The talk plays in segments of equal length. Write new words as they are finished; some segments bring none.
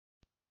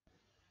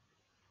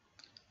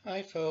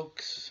Hi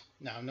folks,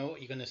 now I know what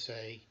you're going to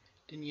say.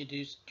 Didn't you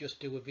just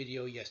do a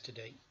video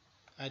yesterday?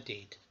 I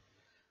did,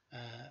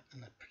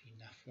 and a pretty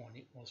naff one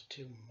it was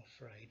too, I'm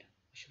afraid.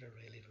 I should have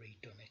really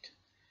redone it.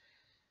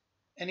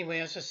 Anyway,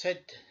 as I said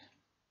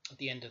at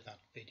the end of that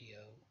video,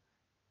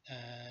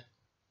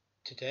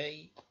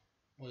 today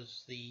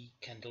was the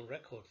Kendal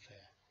Record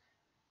Fair,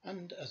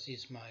 and as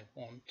is my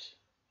wont,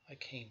 I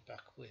came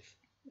back with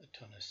a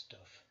ton of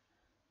stuff.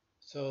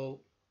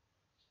 So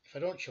if I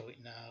don't show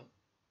it now,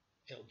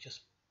 it'll just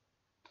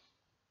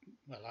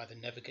either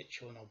never get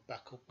shown or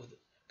back up with it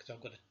because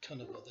I've got a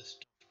ton of other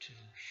stuff to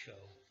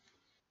show.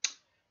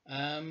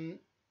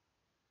 Um,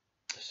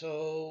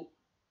 so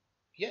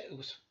yeah, it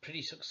was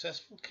pretty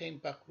successful. Came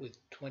back with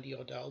 20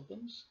 odd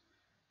albums.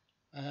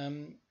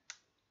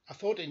 I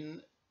thought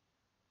in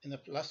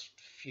the last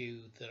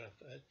few that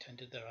I've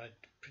attended there, I'd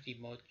pretty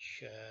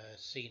much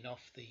seen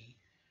off the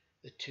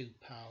 £2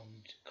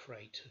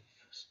 crate of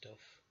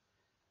stuff.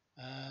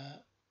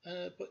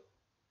 But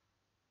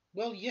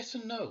well, yes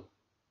and no.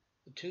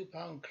 The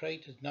 £2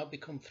 crate has now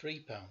become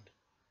 £3,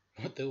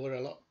 but there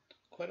were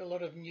quite a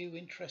lot of new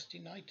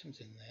interesting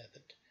items in there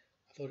that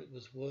I thought it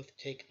was worth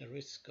taking a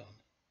risk on.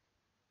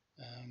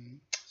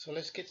 So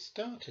let's get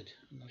started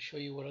and I'll show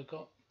you what I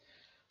got.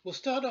 We'll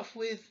start off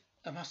with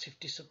a massive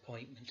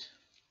disappointment.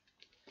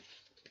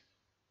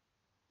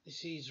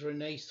 This is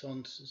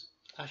Renaissance's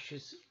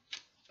Ashes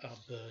Are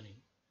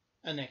Burning.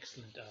 An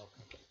excellent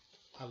album.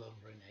 I love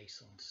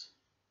Renaissance.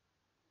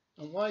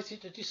 And why is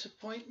it a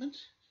disappointment?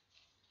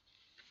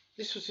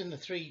 This was in the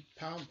 £3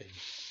 bin, by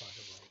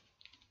the way,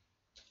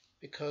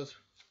 because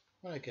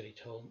when I get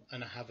it home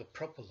and I have a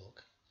proper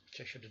look,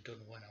 which I should have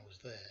done when I was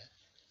there,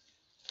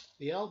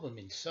 the album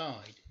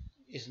inside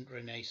isn't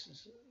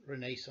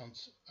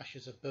Renaissance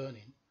Ashes Are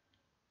Burning,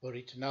 but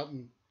it's an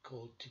album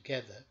called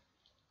Together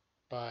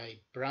by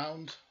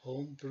Brown's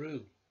Home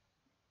Brew.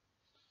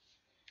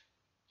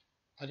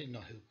 I didn't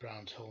know who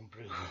Brown's Home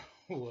Brew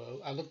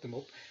were. I looked them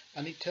up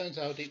and it turns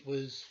out it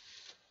was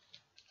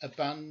a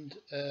band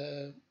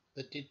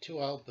that did 2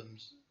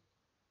 albums,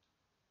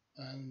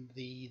 and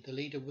the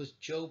leader was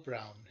Joe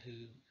Brown,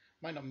 who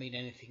might not mean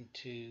anything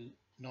to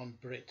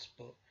non-Brits,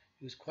 but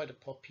he was quite a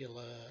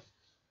popular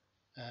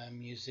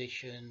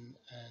musician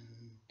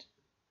and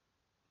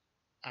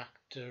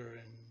actor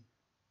and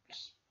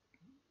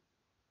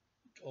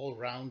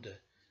all-rounder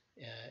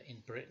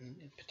in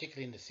Britain,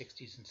 particularly in the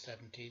 60s and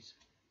 70s.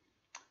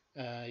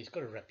 He's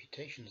got a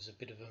reputation as a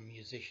bit of a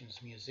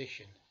musician's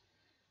musician.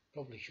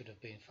 Probably should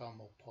have been far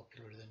more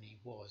popular than he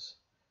was.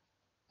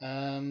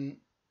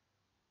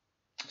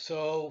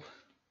 So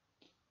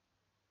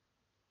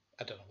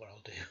I don't know what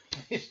I'll do,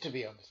 to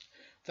be honest.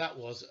 That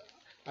was,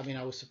 I mean,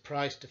 I was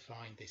surprised to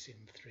find this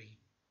in the £3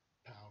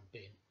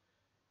 bin.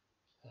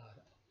 I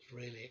was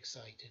really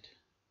excited.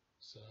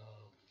 So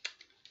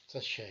it's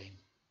a shame.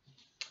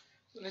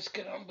 So let's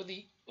get on with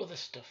the other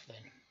stuff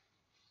then.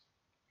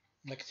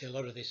 Like I say, a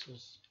lot of this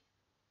was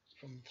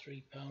from the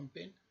 £3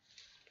 bin.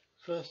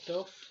 First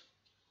off,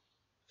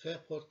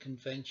 Fairport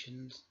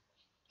Convention's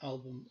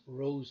album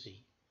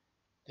Rosie.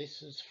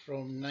 This is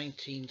from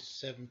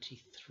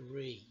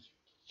 1973,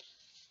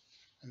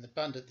 and the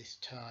band at this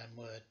time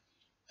were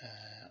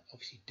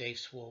obviously Dave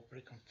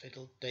Swarbrick on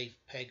fiddle, Dave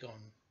Pegg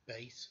on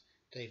bass,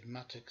 Dave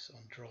Mattox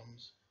on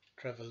drums,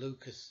 Trevor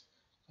Lucas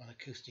on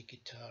acoustic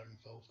guitar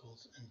and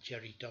vocals, and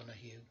Jerry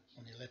Donahue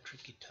on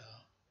electric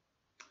guitar.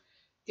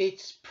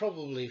 It's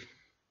probably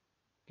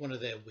one of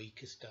their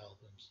weakest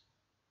albums.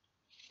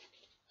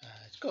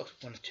 It's got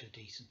 1 or 2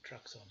 decent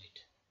tracks on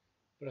it,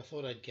 but I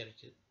thought I'd get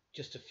it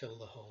just to fill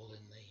the hole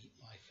in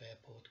my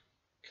Fairport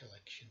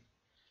collection.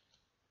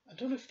 I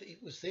don't know if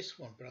it was this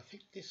one, but I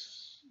think it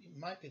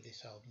might be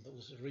this album that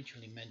was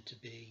originally meant to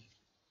be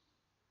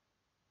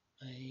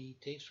a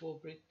Dave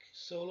Swarbrick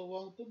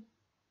solo album,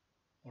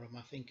 or am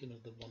I thinking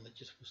of the one that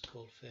just was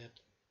called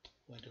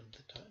went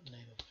under the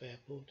name of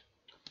Fairport?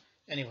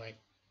 Anyway,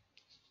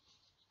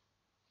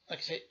 like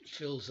I said, it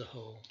fills the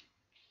hole.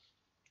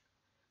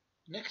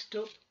 Next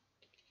up,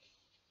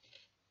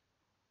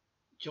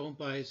 Joan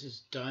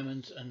Baez's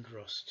Diamonds and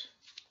Rust.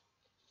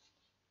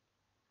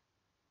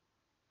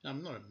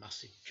 I'm not a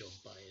massive Joan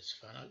Baez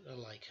fan. I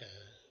like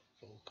her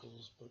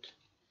vocals, but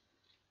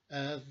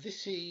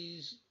this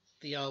is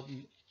the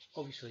album,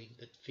 obviously,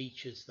 that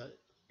features that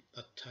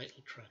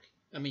title track.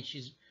 I mean,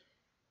 she's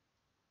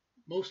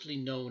mostly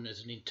known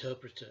as an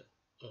interpreter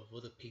of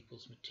other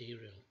people's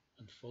material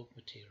and folk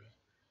material,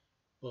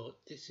 but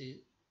this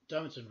is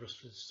Diamonds and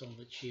Rust was a song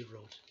that she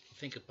wrote, I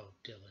think, about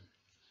Dylan,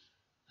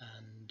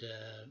 and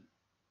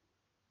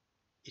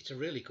it's a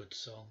really good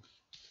song,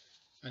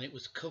 and it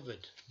was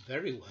covered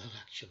very well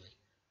actually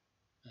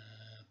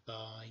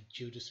by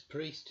Judas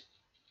Priest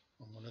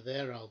on one of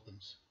their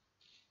albums.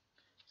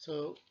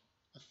 So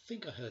I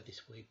think I heard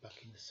this way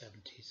back in the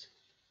 70s.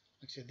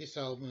 Like I said, this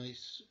album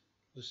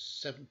was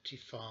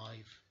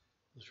 75,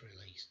 was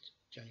released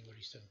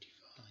January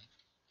 75.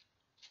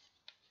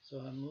 So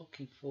I'm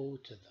looking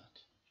forward to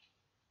that.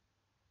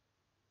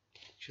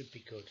 Should be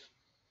good.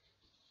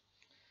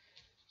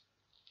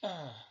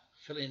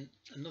 filling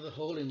another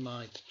hole in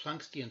my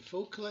Planksty and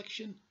Folk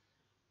collection,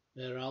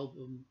 their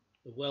album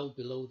The Well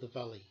Below the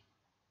Valley.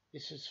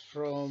 This is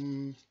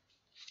from,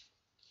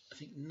 I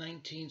think,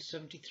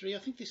 1973. I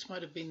think this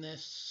might have been their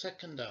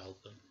second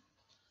album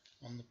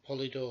on the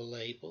Polydor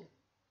label,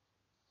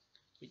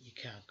 but you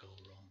can't go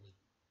wrong with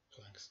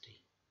Planksty.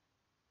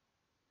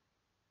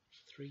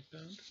 For £3,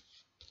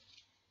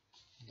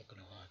 I'm not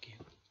going to argue.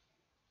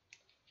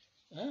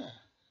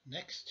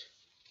 Next,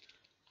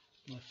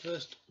 my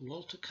first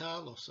Walter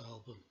Carlos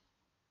album.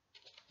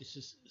 This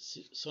is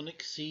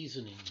Sonic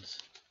Seasonings.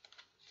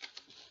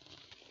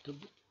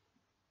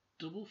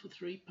 Double for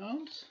 £3.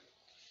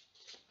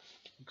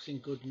 Looks in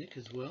good nick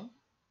as well.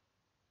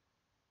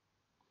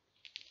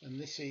 And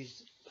this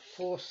is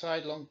 4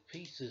 side-long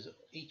pieces,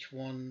 each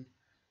one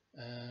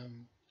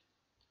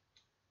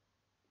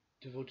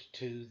devoted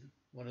to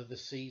one of the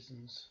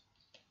seasons.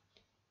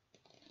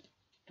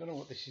 Don't know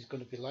what this is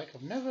going to be like.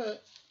 I've never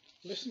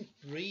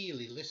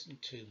really listened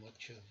to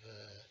much of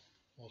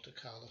Walter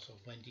Carlos or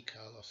Wendy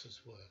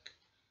Carlos's work,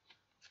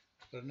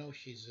 but I know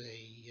she's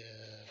a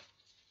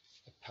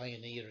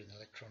pioneer in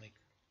electronic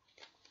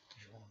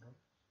genre,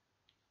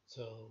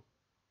 so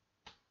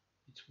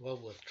it's well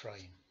worth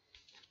trying.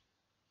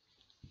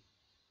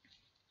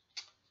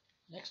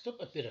 Next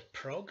up, a bit of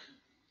prog.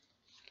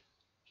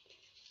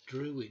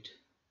 Druid,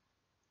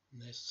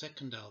 and their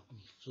second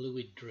album,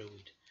 Fluid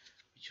Druid,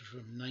 which is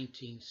from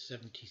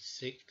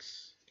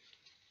 1976.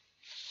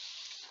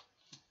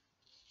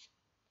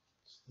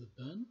 It's the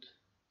band.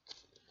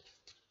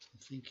 I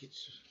think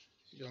it's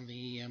on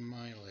the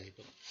EMI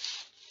label.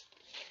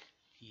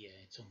 Yeah,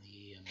 it's on the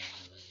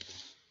EMI label.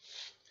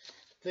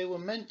 They were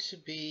meant to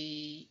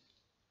be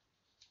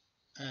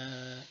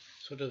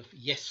sort of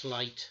Yes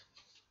Light,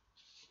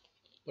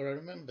 but I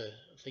remember,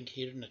 I think,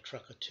 hearing a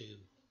track or two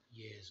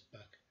years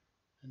back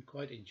and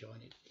quite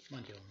enjoying it.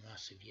 Mind you, I'm a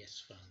massive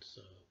Yes fan,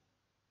 so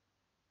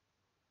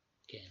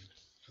again,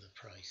 for the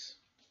price,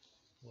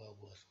 well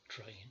worth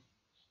trying.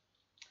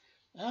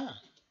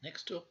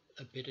 Next up,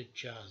 a bit of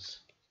jazz,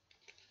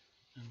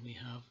 and we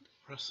have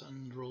Russ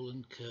and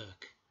Roland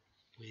Kirk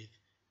with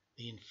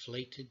The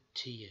Inflated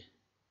Tear.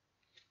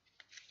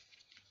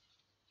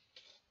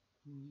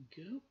 Here we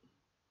go.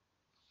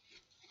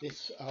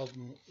 This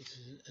album is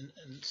a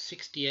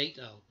 68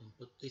 album,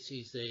 but this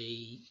is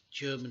a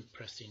German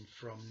pressing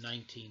from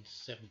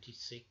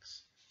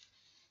 1976.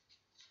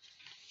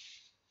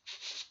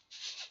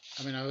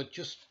 I mean, I would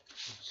just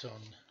put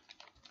on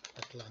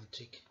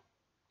Atlantic.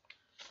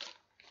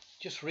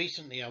 Just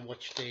recently I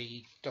watched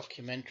a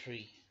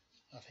documentary,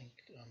 I think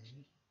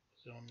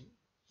on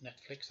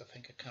Netflix, I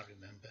can't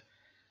remember,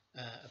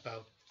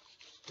 about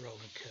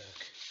Roland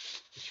Kirk,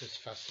 which was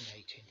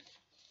fascinating.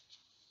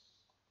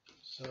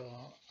 So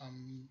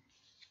I'm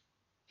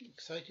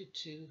excited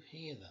to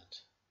hear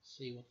that,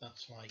 see what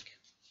that's like.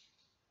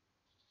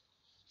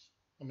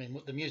 I mean,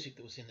 the music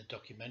that was in the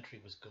documentary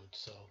was good,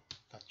 so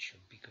that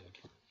should be good.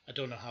 I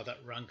don't know how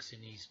that ranks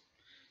in his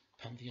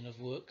pantheon of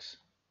works.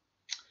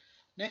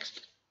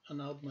 Next, an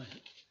album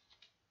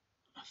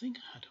I think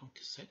I had on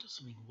cassette or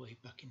something way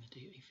back in the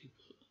day, if you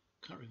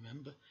can't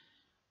remember.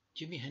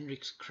 Jimi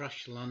Hendrix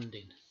Crash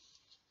Landing.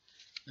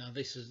 Now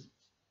this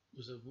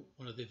was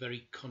one of the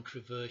very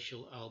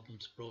controversial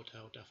albums brought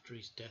out after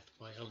his death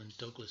by Alan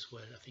Douglas,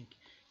 where I think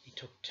he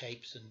took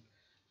tapes and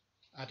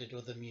added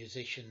other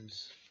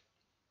musicians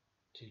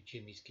to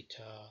Jimmy's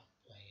guitar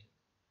playing.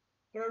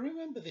 But I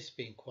remember this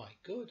being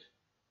quite good,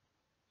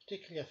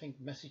 particularly I think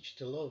Message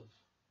to Love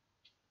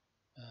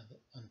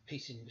and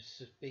Peace in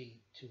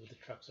Mississippi, 2 of the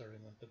tracks I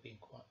remember being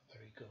quite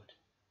very good.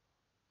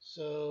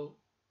 So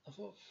I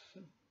thought,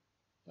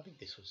 I think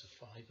this was a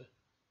 £5. I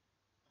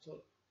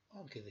thought,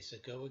 I'll give this a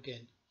go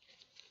again.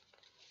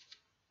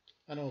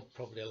 I know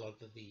probably a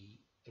lot of the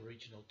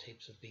original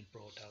tapes have been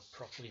brought out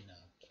properly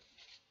now.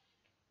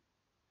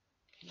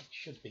 It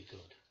should be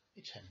good.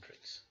 It's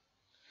Hendrix.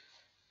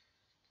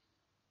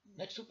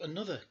 Next up,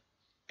 another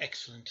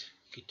excellent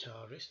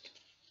guitarist,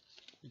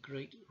 the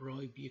great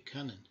Roy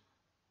Buchanan,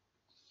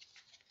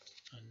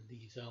 and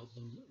his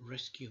album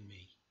Rescue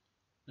Me.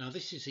 Now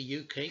this is a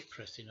UK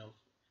pressing of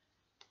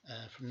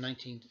a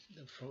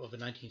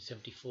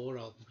 1974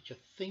 album, which I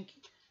think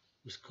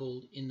was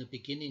called In the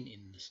Beginning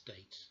in the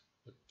States,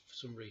 but for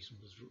some reason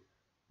was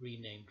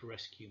renamed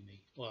Rescue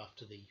Me, or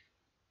after the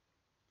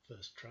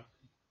first track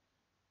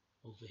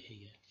over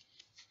here.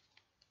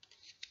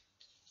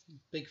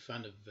 Big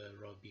fan of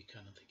Roy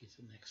Buchanan. I think he's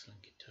an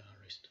excellent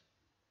guitarist.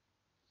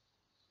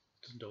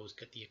 Doesn't always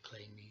get the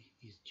acclaim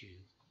he's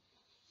due.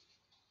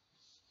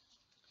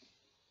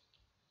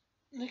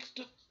 Next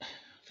up, I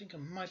think I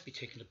might be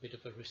taking a bit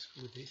of a risk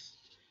with this.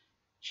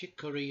 Chick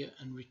Corea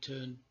and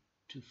Return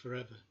to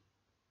Forever.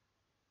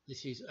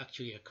 This is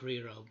actually a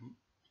career album.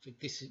 I think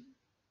this is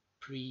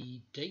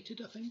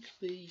predated, I think,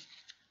 the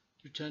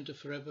Return to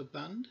Forever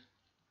band.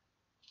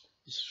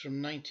 This is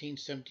from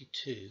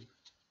 1972.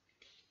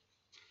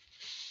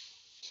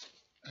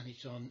 And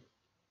it's on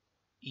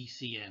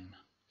ECM.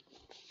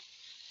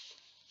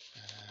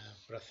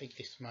 But I think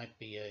this might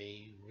be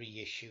a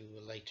reissue,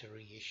 a later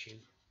reissue.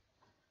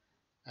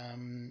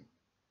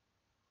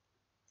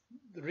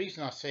 The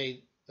reason I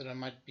say that I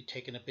might be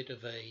taking a bit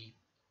of a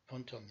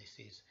punt on this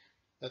is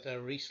that I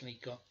recently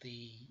got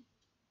the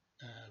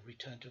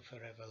Return to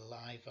Forever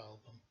live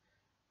album,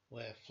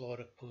 where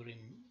Flora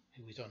Purim,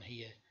 who is on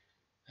here,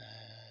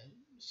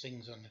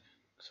 sings on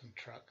some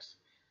tracks.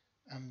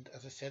 And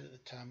as I said at the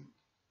time,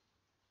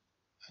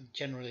 I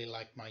generally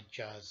like my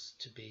jazz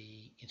to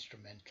be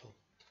instrumental,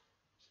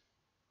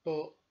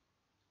 but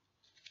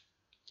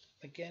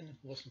again,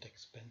 it wasn't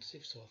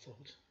expensive, so I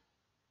thought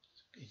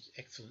it's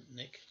excellent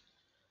nick.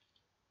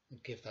 I'll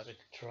give that a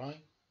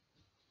try.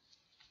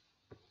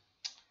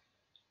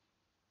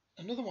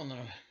 Another one that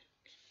I'm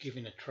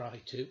giving a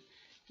try to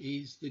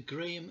is the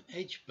Graham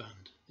Edge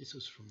Band. This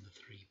was from the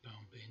 £3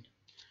 bin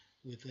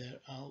with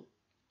their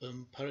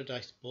album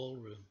Paradise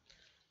Ballroom.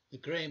 The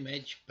Graham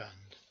Edge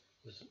Band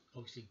was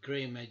obviously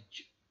Graham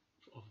Edge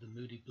of the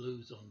Moody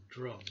Blues on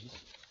drums,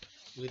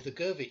 with the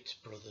Gervitz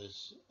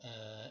brothers,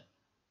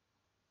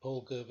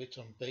 Paul Gervitz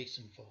on bass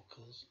and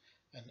vocals,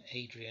 and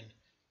Adrian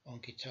on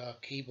guitar,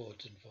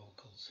 keyboards and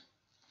vocals.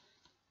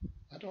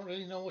 I don't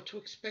really know what to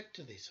expect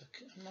of this.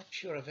 I'm not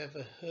sure I've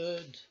ever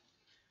heard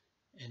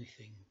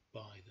anything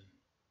by them.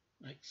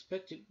 I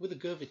expected, with the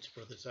Gervitz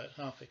brothers, I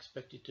half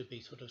expected to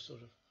be sort of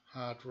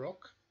hard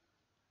rock.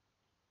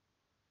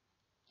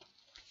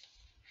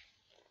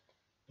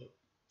 But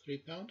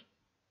 £3,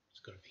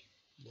 it's got to be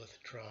worth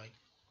a try.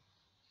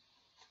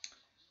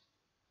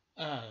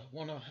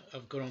 One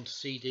I've got on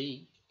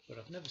CD, but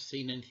I've never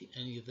seen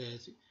any of their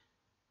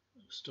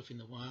stuff in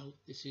the wild.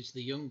 This is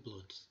the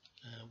Youngbloods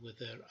with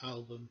their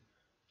album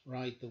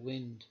Ride the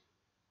Wind.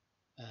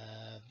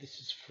 This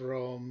is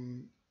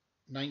from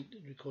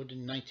recorded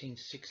in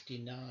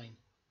 1969.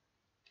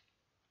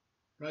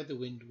 Ride the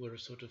Wind were a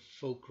sort of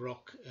folk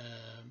rock.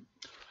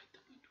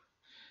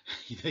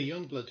 The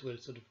Youngbloods were a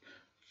sort of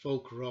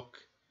folk rock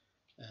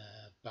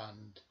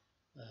band,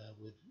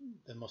 with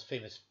the most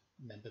famous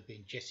member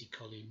being Jesse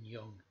Colin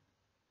Young.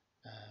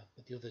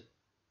 But they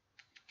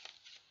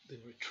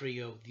were a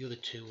trio. The other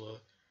two were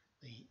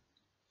the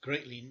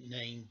greatly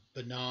named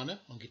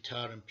Banana on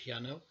guitar and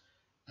piano,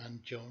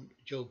 and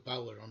Joe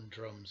Bauer on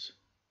drums.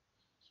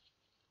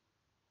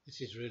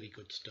 This is really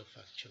good stuff,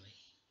 actually,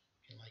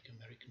 if you like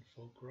American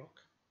folk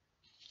rock.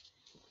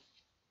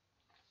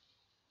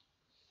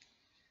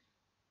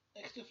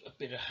 Next up, a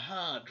bit of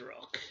hard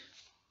rock,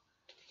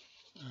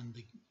 and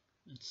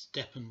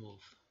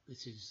Steppenwolf.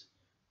 This is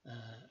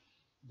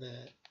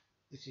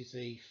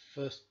a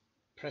first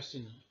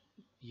pressing,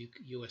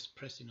 US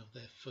pressing of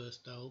their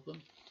first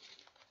album,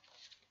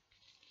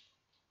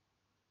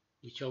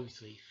 which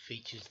obviously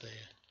features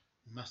their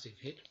massive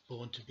hit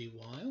Born to Be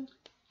Wild.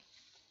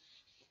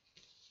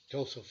 It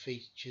also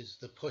features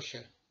The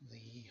Pusher,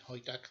 the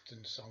Hoyt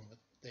Axton song that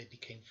they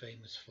became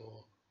famous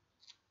for.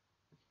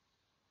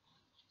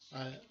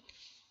 I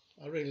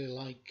really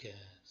like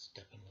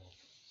Steppenwolf,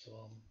 so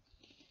I'm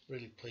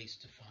really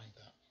pleased to find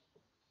that.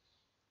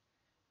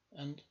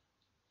 And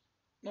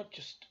not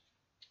just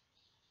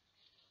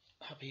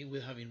happy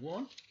with having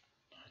one,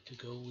 I had to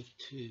go with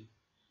two.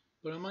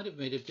 But I might have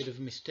made a bit of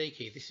a mistake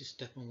here. This is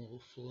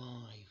Steppenwolf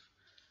Live,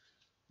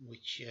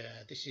 which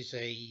this is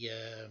a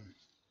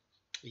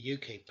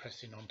UK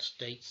pressing on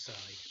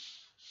Stateside,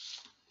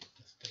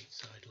 the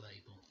Stateside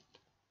label.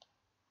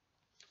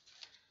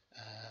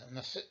 And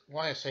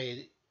why I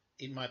say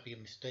it might be a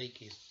mistake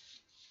is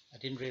I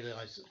didn't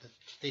realise that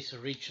this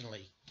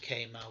originally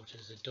came out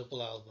as a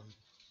double album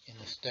in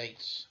the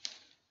States.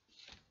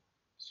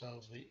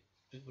 So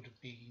it would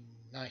have been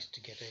nice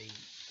to get a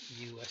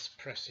US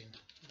pressing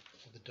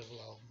for the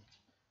double album.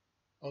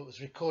 Oh, it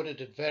was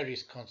recorded at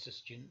various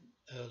concerts in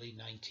early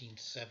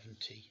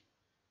 1970.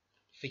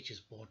 Features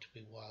Born to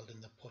Be Wild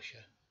and The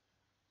Pusher.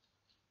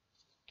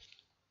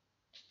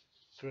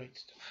 Great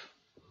stuff.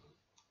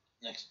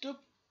 Next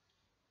up,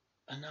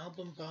 an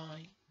album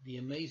by The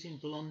Amazing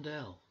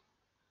Blondell.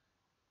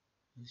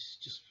 This is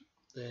just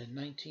their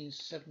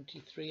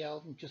 1973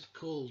 album, just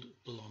called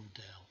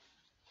Blondell.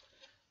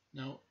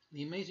 Now,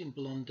 The Amazing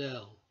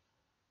Blondell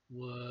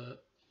were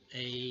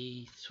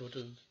a sort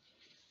of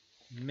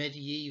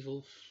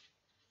medieval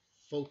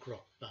folk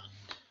rock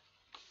band.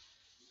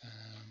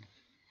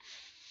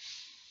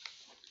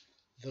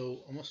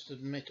 Though I must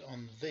admit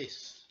on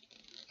this,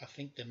 I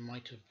think they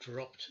might have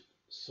dropped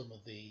some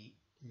of the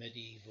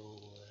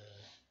medieval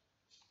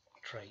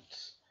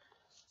traits.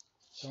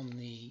 It's on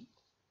the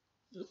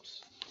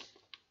it's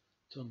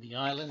on the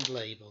Island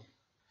label.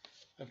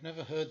 I've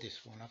never heard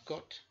this one. I've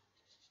got,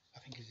 I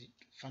think, is it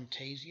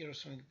Fantasia or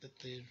something, that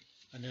they're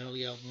an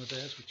early album of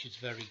theirs, which is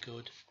very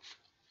good.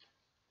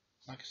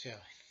 Like I say,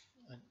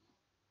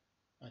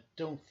 I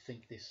don't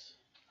think this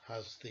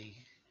has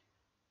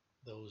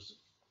those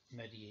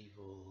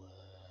medieval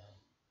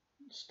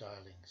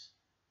stylings.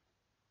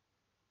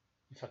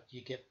 In fact,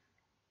 you get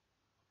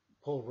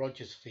Paul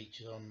Rodgers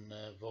featured on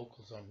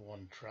vocals on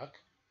one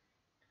track.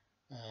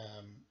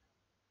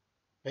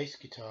 Bass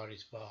guitar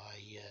is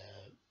by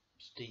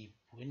Steve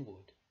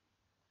Winwood.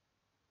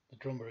 The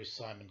drummer is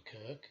Simon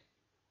Kirk,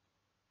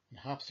 and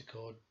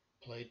harpsichord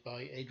played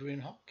by Adrian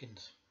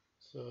Hopkins.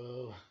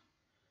 So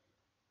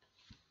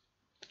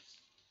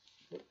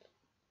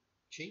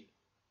cheap,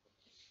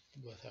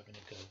 worth having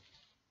a go.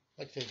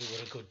 Like I say, they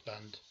were a good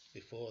band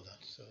before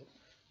that, so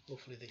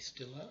hopefully they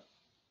still are.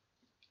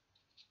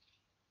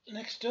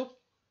 Next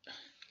up,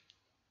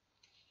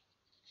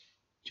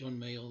 John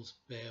Mayall's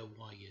Bare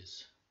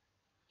Wires.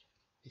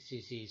 This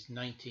is his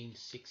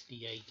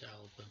 1968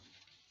 album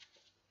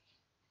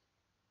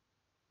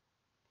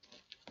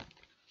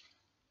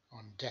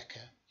on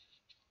Decca.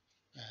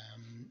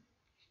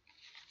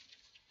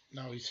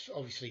 Now he's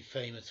obviously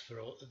famous for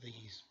all of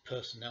these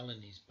personnel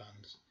in his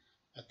bands.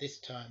 At this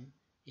time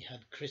he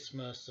had Chris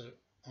Mercer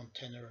on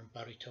tenor and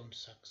baritone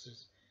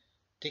saxes,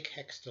 Dick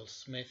Hextall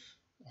Smith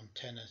on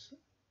tenor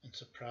and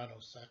soprano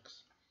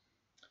sax,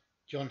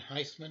 John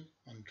Heisman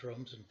on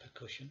drums and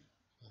percussion,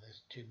 well,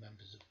 there's two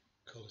members of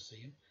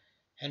Colosseum,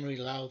 Henry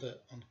Lowther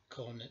on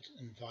cornet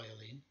and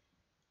violin,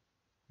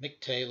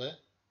 Mick Taylor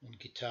on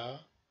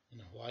guitar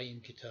and Hawaiian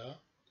guitar,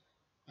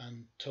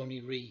 and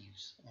Tony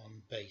Reeves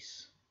on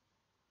bass.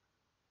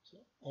 So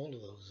all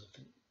of those, I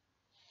think,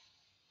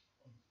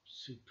 are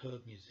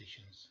superb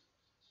musicians.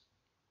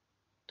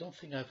 Don't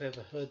think I've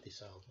ever heard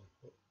this album,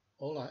 but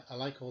I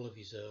like all of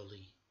his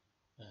early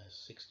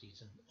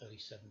 60s and early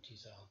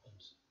 70s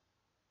albums.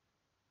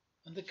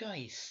 And the guy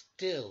is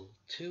still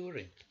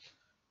touring,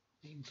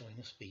 even though he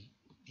must be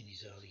in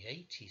his early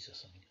 80s or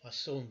something. I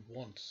saw him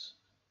once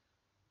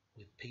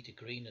with Peter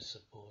Green as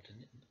support,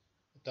 and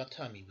at that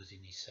time he was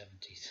in his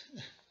 70s.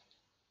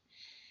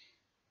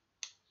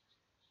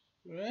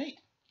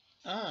 Right.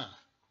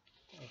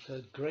 I've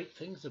heard great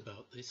things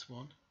about this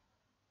one.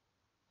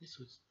 I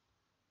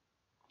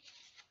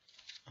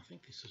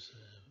think this was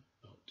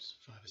about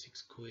 £5 or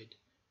 £6.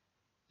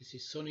 This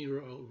is Sonny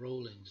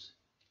Rollins,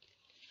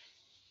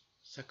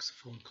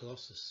 Saxophone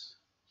Colossus.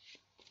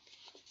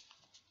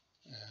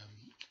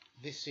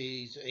 This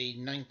is a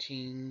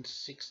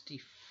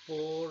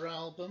 1964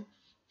 album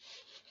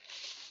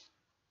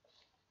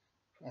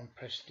on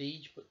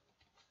Prestige, but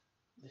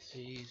this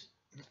is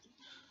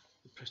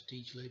the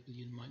Prestige label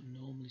you might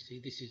normally see.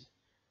 This is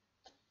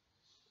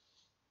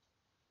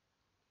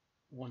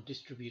one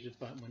distributed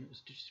by, when it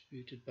was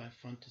distributed by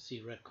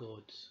Fantasy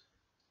Records.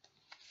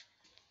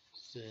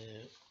 So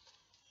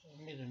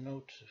I made a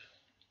note to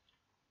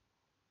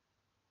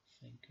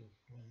think of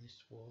when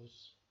this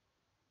was.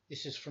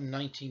 This is from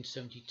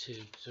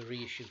 1972. It's a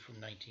reissue from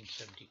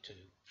 1972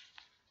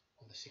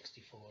 of the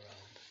 64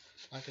 album.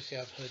 Like I say,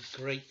 I've heard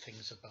great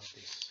things about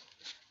this,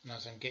 and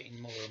as I'm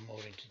getting more and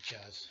more into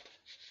jazz,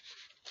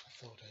 I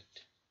thought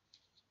I'd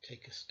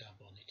take a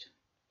stab on it.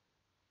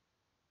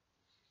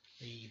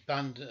 The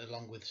band,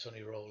 along with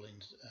Sonny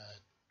Rollins,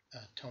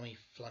 Tommy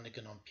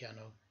Flanagan on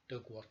piano,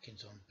 Doug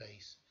Watkins on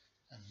bass,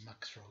 and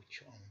Max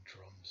Roach on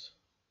drums.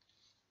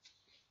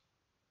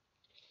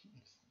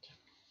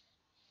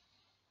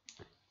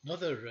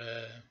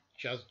 Another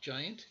jazz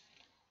giant,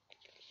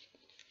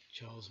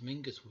 Charles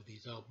Mingus, with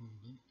his album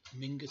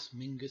Mingus.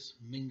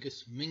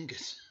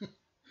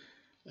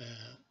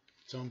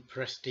 It's on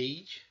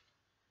Prestige.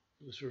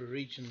 It was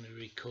originally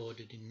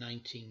recorded in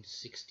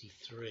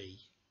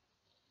 1963.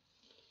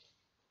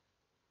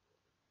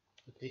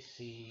 But this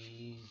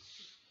is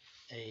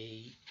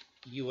a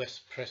US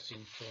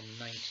pressing from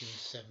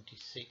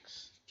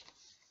 1976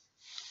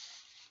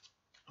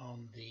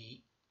 on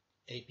the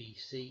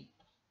ABC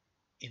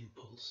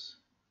Impulse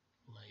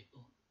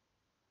label.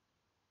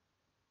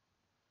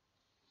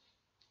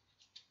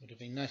 Would have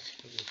been nice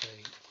if it was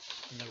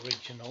an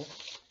original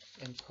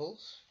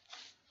Impulse,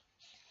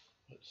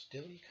 but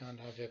still, you can't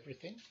have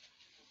everything.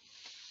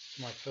 It's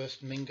my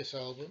first Mingus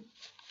album,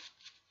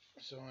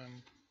 so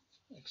I'm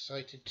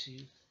excited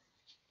to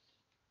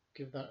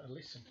give that a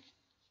listen.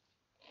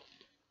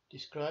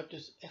 Described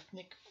as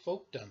ethnic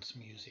folk dance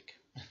music.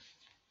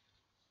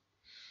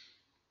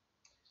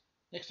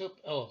 Next up,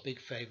 a big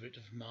favourite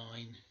of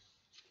mine,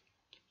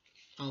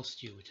 Al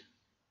Stewart,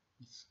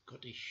 a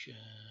Scottish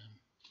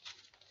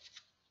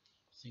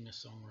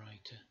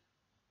singer-songwriter,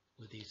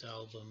 with his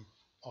album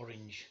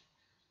Orange.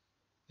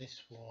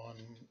 This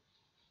one,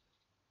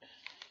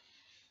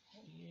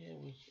 what year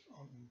was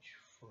Orange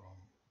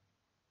from?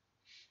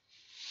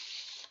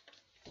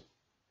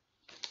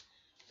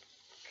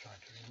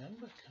 Trying to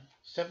remember.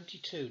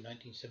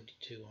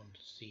 1972 on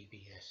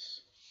CBS.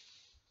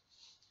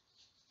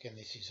 Again,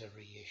 this is a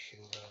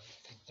reissue, I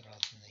think,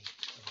 rather than the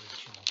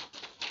original.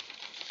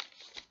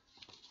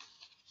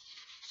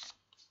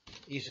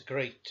 He's a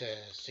great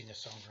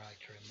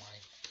singer-songwriter in my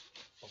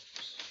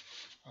books.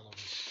 I love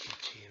his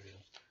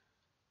material.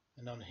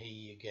 And on here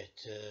you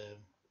get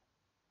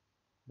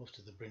most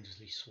of the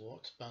Brinsley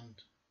Swartz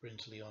band.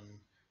 Brinsley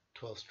on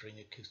 12-string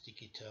acoustic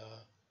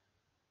guitar,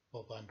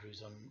 Bob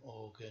Andrews on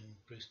organ,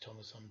 Bruce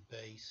Thomas on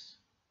bass,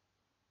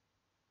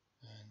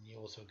 and you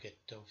also get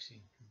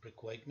obviously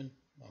Rick Wakeman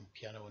on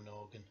piano and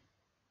organ.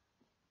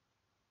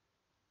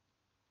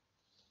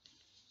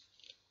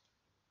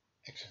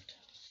 Excellent.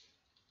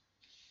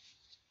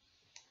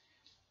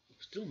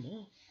 Still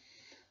more.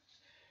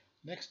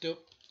 Next up,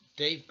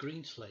 Dave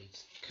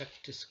Greenslade's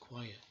Cactus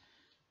Choir.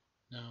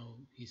 Now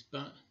his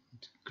band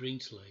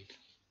Greenslade,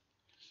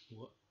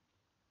 what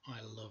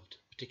I loved,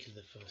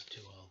 particularly the first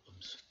two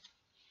albums.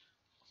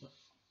 But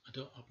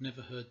I've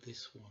never heard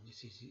this one.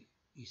 This is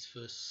his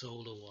first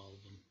solo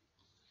album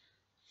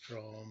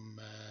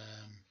from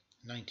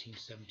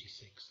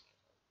 1976,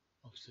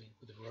 obviously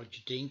with a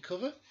Roger Dean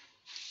cover.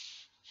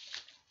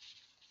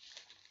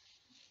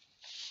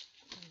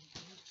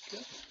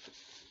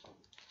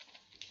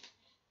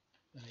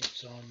 And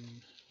it's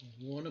on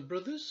Warner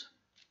Brothers.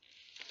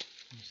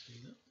 Can you see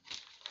that?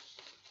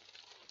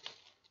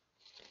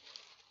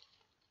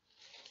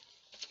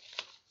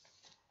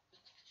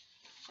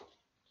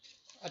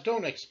 I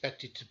don't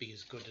expect it to be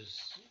as good as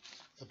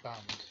the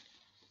band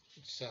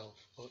itself,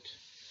 but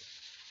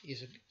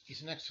he's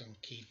an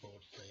excellent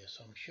keyboard player,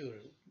 so I'm sure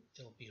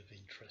it'll be of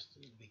interest.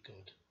 It'll be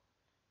good.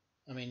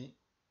 I mean,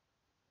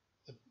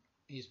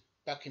 his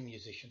backing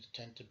musicians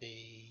tend to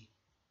be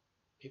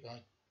people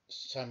like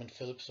Simon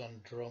Phillips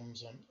on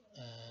drums, on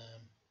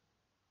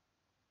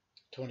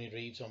Tony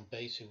Reeves on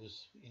bass, who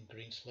was in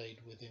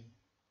Greenslade with him.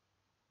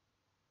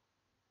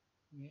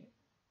 Yeah.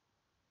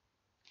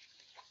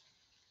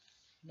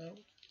 No,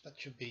 that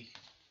should be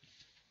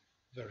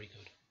very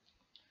good.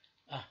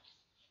 A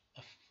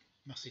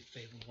massive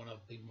favourite one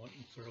I've been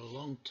wanting for a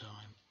long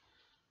time.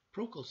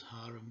 Procol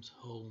Harum's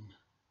Home.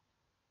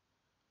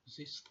 Is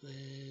this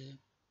their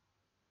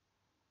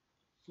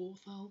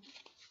fourth album?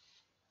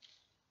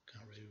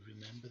 Can't really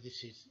remember.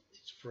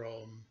 It's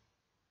from,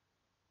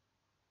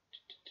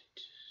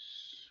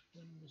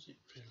 when was it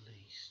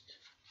released?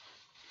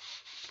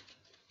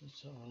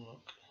 Let's have a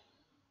look.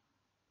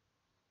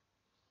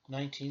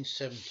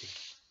 1970.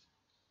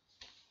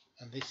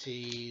 And this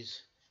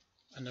is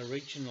an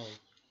original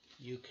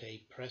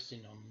UK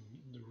pressing on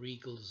the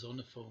Regal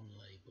Zonophone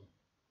label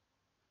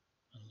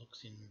and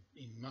looks in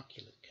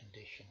immaculate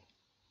condition.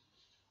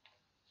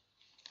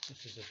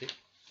 This is a bit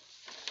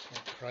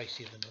more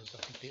pricier than those.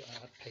 I think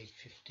I paid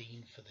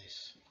 15 for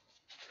this,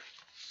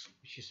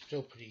 which is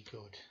still pretty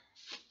good.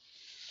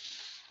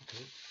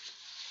 Because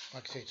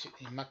like I say, it's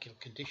in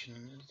immaculate condition,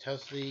 and it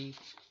has the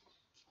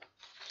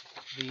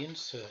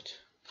insert,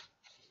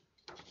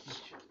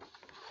 which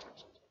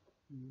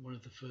one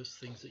of the first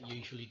things that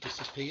usually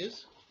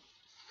disappears,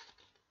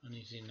 and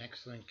is in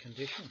excellent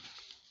condition.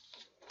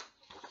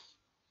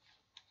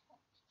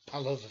 I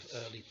love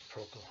early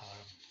Procol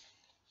Harum.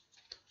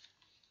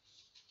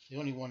 The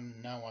only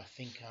one now I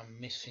think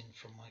I'm missing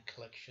from my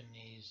collection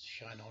is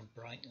Shine On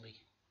Brightly.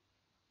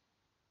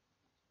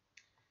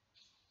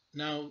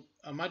 Now,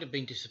 I might have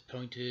been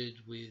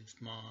disappointed with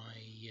my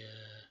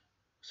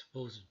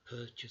supposed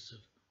purchase of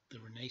the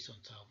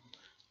Renaissance album,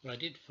 but I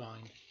did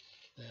find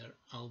their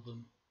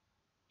album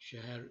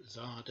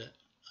Scheherazade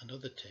and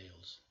Other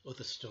Tales,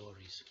 Other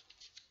Stories.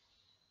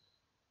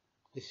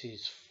 This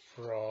is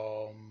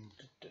from,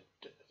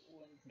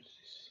 when was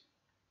this?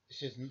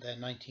 This isn't their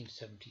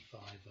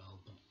 1975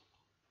 album,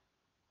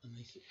 and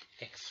this is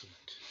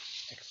excellent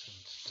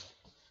stuff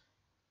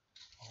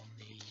on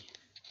the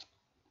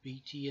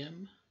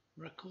BTM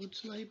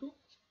Records label.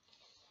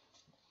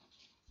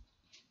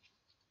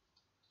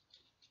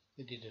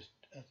 They did a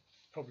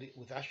probably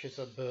with Ashes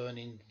Are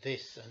Burning,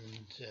 this,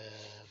 and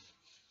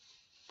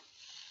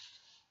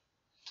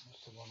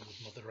what's the one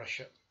with Mother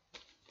Russia?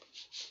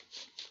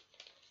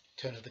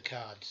 Turn of the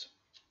Cards.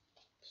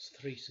 There's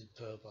 3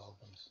 superb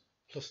albums,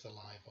 plus the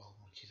live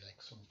album, which is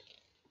excellent.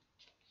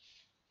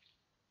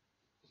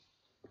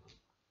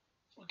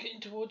 We're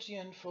getting towards the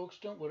end, folks,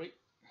 don't worry.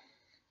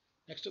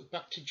 Next up,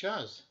 back to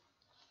jazz.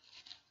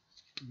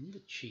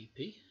 The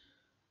cheapie,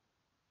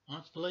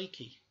 Art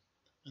Blakey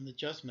and the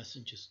Jazz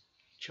Messengers,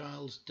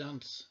 Child's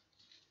Dance.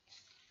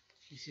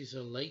 This is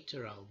a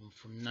later album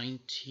from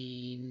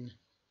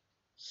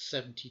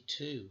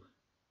 1972.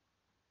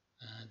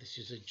 This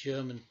is a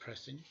German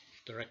pressing,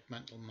 direct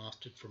metal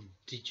mastered from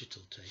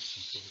digital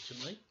tapes,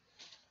 unfortunately,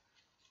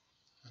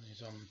 and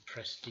is on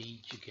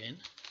Prestige again.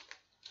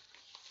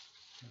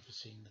 Never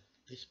seen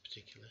this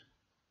particular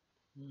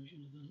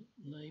version of the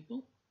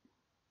label.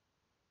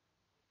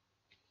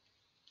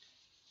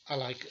 I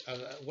like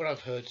what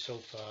I've heard so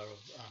far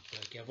of Art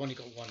Blakey. I've only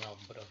got one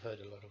album, but I've heard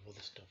a lot of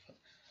other stuff,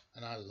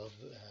 and I love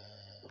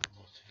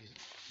most of his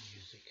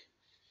music.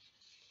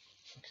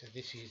 Okay,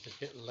 this is a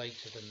bit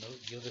later than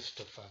the other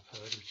stuff I've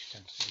heard, which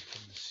tends to be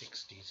from the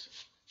 60s.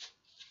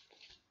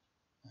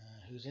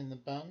 Who's in the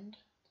band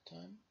at the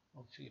time?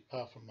 Obviously,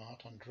 apart from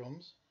Art on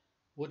drums,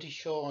 Woody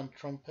Shaw on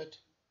trumpet,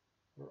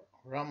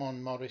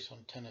 Ramon Morris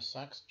on tenor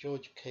sax,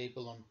 George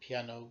Cable on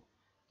piano,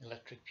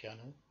 electric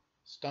piano,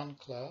 Stan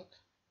Clark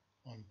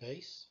on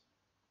bass,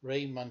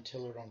 Ray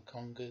Mantilla on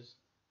congas,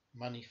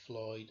 Manny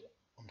Floyd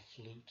on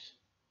flute.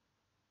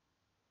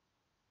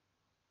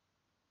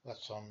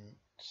 That's on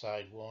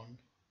side 1.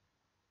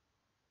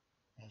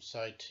 On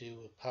side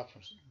 2, apart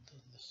from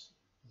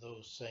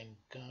those same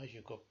guys,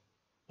 you've got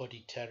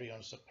Buddy Terry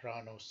on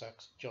soprano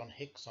sax, John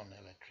Hicks on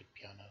electric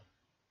piano,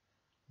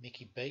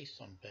 Mickey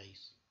Bass on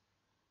bass,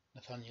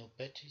 Nathaniel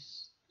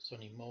Bettis,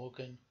 Sonny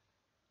Morgan,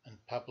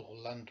 and Pablo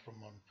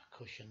Landrum on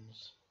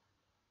percussions.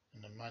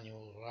 and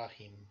Emmanuel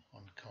Rahim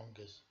on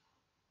congas.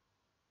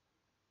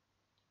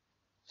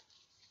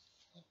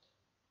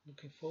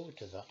 Looking forward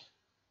to that.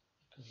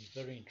 It's going to be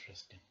very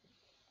interesting.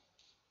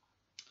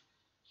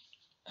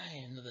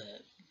 And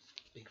another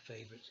big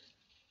favourite,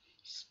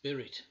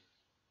 Spirit,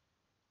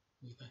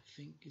 with, I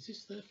think, is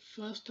this their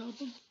first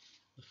album?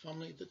 The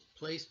family that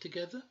plays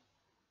together?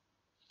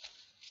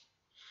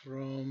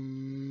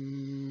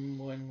 From,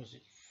 when was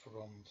it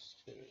from,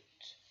 Spirit?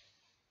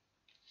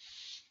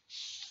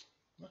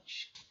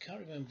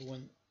 Can't remember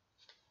when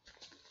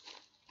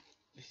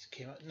this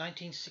came out.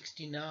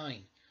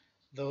 1969,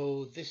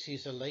 though this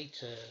is a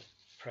later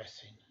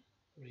pressing,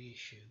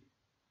 reissue.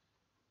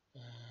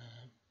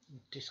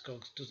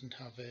 Discogs doesn't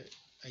have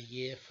a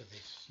year for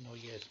this, no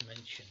years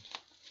mentioned.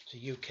 It's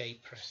a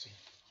UK pressing.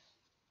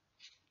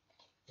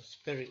 The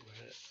Spirit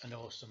were an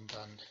awesome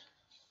band.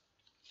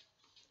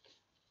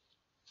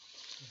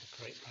 With the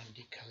great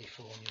Randy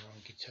California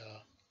on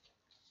guitar.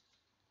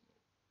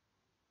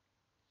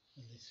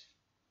 And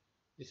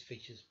this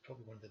features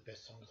probably one of the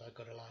best songs, I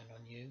Got a Line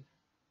on You.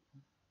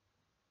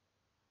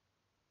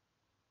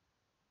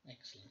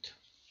 Excellent.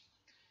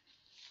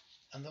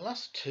 And the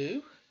last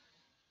two,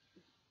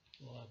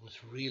 well, I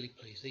was really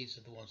pleased. These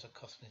are the ones that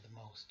cost me the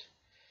most.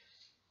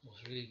 I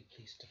was really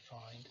pleased to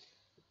find.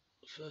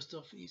 First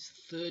off is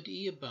Third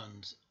Ear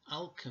Band's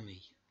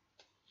Alchemy.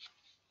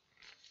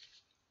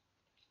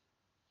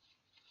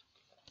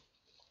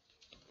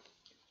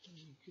 There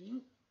you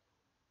go.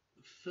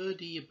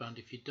 Third Ear Band,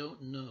 if you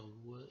don't know,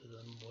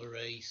 were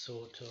a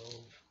sort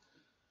of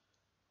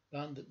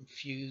band that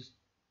infused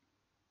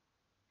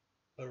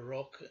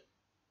Baroque,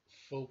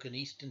 folk and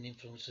Eastern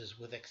influences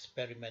with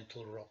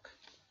experimental rock.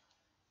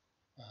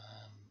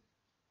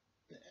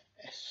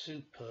 A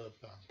superb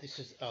band.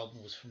 This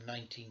album was from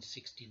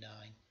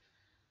 1969.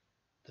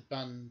 The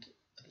band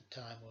at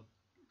the time were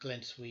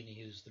Glenn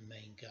Sweeney, who's the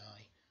main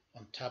guy,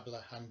 on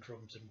tabla, hand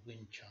drums and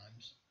wind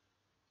chimes,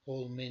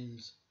 Paul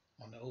Minns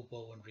on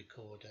oboe and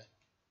recorder,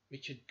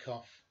 Richard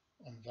Koff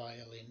on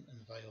violin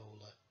and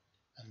viola,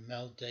 and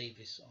Mel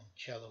Davis on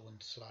cello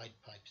and slide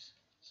pipes.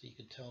 So you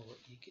can tell what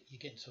you're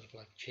getting, sort of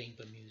like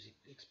chamber music,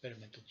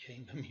 experimental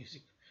chamber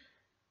music.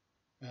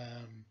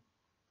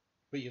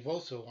 But you've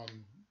also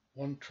on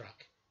one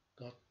track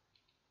got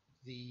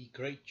the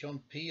great John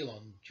Peel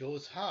on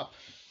Jaws harp,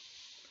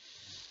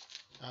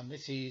 and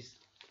this is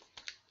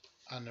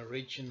an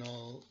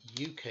original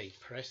UK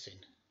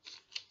pressing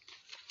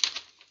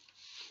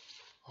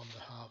on the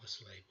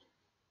Harvest label.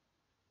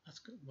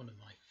 That's one of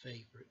my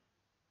favourite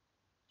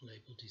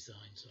label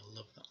designs. I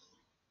love that.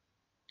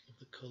 Love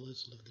the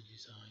colours, love the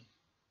design.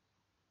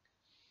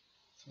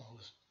 So I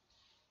was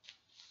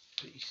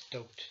pretty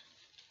stoked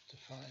to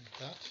find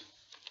that.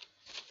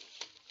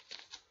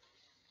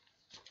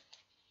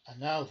 And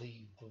now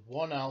the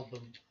one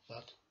album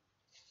that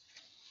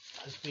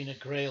has been a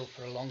grail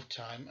for a long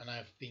time, and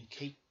I've been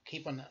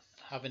keep on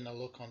having a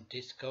look on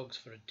Discogs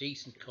for a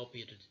decent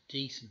copy at a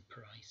decent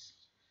price.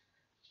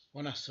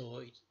 When I saw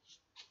it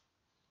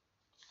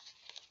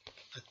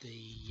at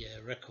the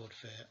record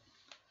fair,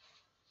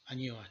 I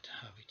knew I had to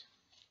have it,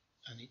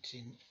 and it's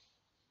in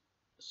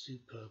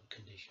superb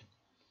condition.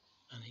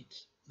 And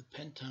it's the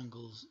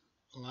Pentangle's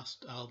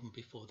last album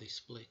before they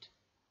split,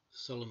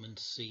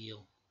 Solomon's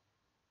Seal.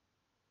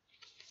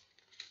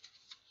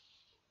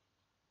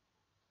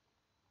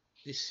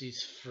 This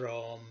is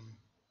from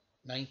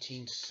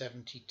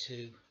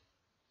 1972.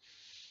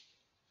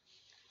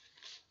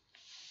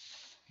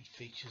 It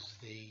features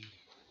the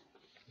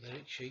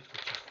lyric sheet,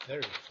 which is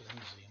very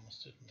flimsy, I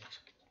must admit.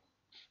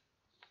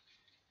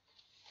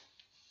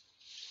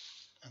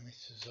 And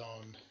this is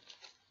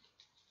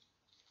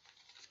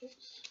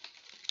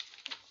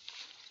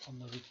on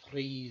the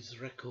Reprise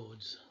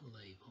Records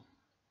label.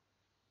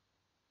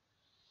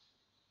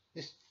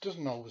 This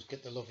doesn't always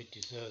get the love it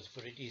deserves,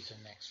 but it is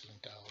an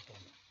excellent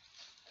album.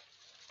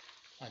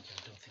 I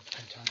don't think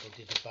Pentangle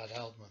did a bad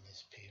album in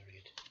this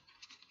period.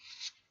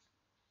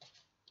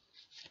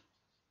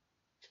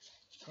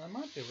 And I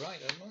might be right,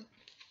 I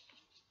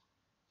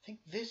think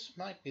this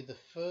might be the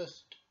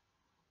first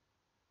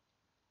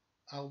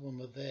album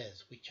of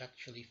theirs which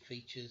actually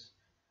features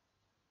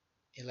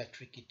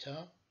electric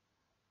guitar.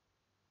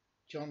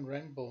 John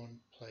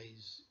Renbourn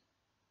plays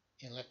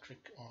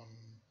electric on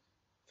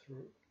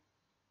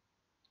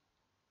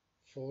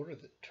 5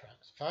 of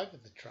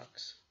the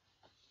tracks.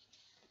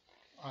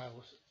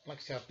 Like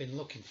I say, I've been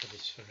looking for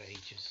this for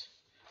ages.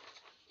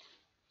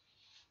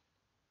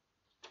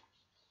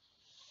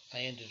 I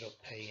ended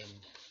up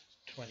paying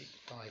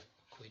 25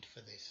 quid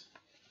for this.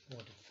 I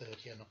wanted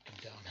 30, I knocked them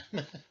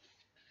down.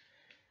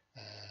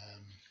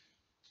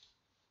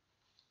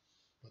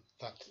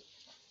 But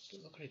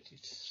look at it,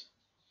 it's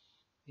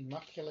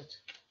immaculate.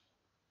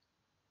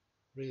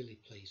 Really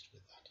pleased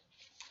with that.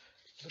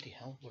 Bloody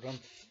hell, we're on,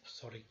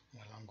 sorry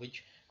my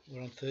language,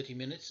 we're on 30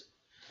 minutes.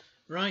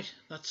 Right,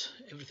 that's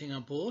everything I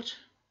bought.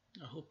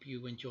 I hope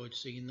you enjoyed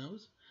seeing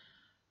those.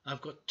 I've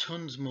got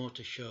tons more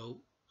to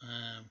show.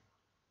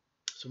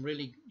 Some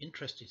really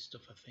interesting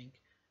stuff, I think.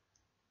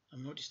 I've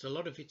noticed a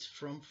lot of it's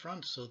from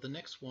France, so the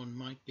next one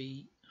might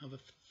be have a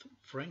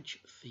French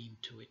theme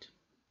to it.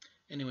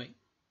 Anyway,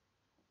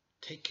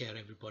 take care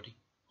everybody,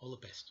 all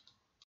the best.